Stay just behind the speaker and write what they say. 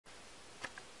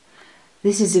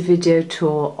This is a video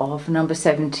tour of number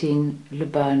 17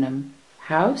 Laburnham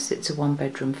House. It's a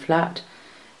one-bedroom flat.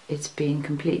 It's been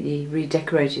completely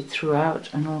redecorated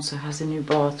throughout and also has a new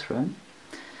bathroom.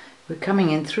 We're coming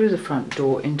in through the front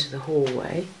door into the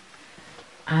hallway,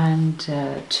 and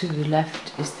to the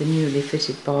left is the newly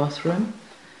fitted bathroom.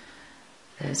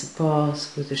 There's a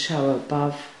bath with a shower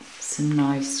above, some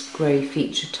nice grey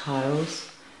feature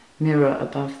tiles, mirror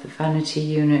above the vanity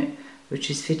unit, which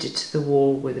is fitted to the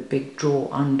wall with a big drawer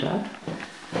under.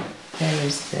 There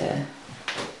is the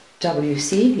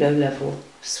WC, low level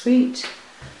suite,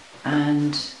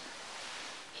 and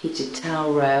heated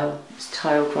towel rail. It's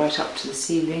tiled right up to the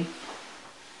ceiling,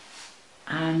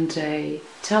 and a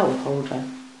towel holder.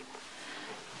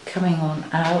 Coming on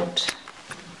out,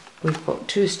 we've got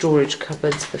two storage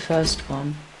cupboards. The first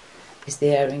one is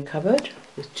the airing cupboard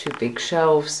with two big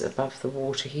shelves above the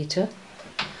water heater.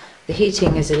 The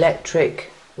heating is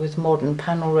electric with modern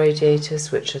panel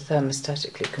radiators which are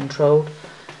thermostatically controlled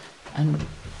and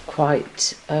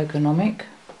quite ergonomic.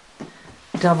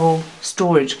 Double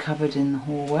storage cupboard in the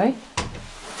hallway.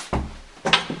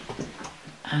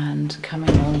 And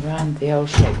coming on around the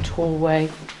L-shaped hallway,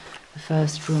 the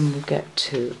first room we'll get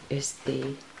to is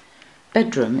the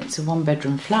bedroom. It's a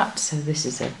one-bedroom flat, so this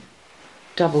is a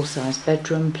double-sized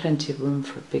bedroom, plenty of room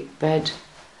for a big bed.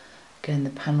 Again, the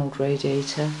panelled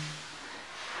radiator.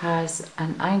 Has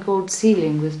an angled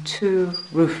ceiling with two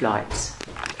roof lights,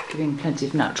 giving plenty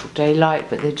of natural daylight,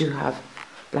 but they do have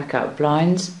blackout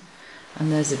blinds.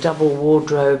 And there's a double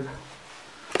wardrobe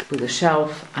with a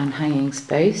shelf and hanging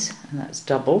space, and that's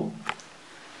double.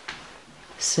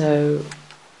 So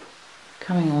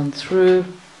coming on through,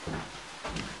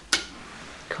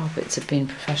 carpets have been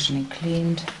professionally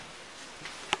cleaned.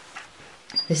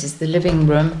 This is the living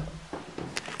room.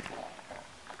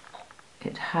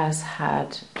 It has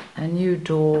had a new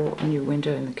door, a new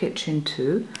window in the kitchen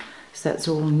too, so that's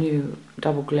all new,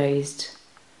 double glazed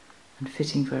and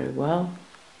fitting very well.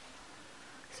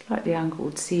 Slightly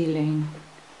angled ceiling,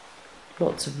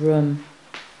 lots of room.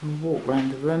 We'll walk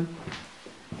around the room.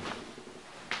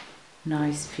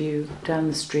 Nice view down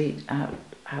the street out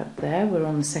there. We're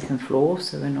on the second floor,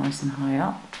 so we're nice and high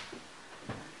up.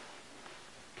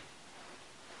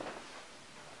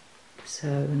 So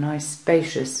a nice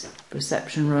spacious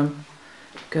reception room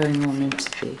going on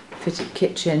into the fitted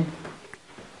kitchen.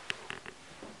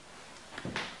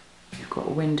 You've got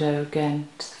a window again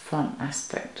to the front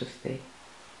aspect of the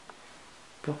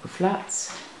block of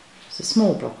flats. It's a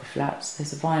small block of flats.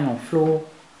 There's a vinyl floor.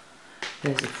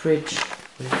 There's a fridge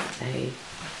with a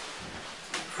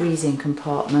freezing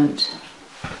compartment.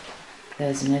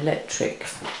 There's an electric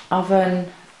oven,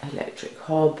 electric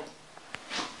hob,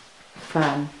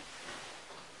 fan,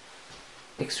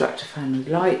 extractor fan with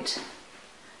light,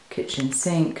 kitchen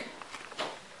sink,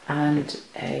 and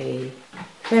a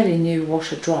fairly new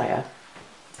washer dryer.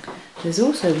 There's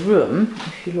also room,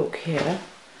 if you look here,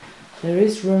 there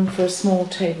is room for a small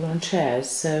table and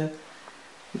chairs, so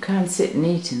you can sit and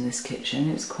eat in this kitchen.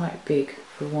 It's quite big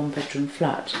for a one-bedroom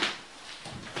flat.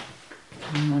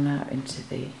 Coming on out into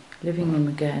the living room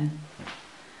again.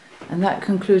 And that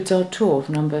concludes our tour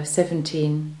of number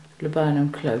 17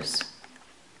 Laburnham Close.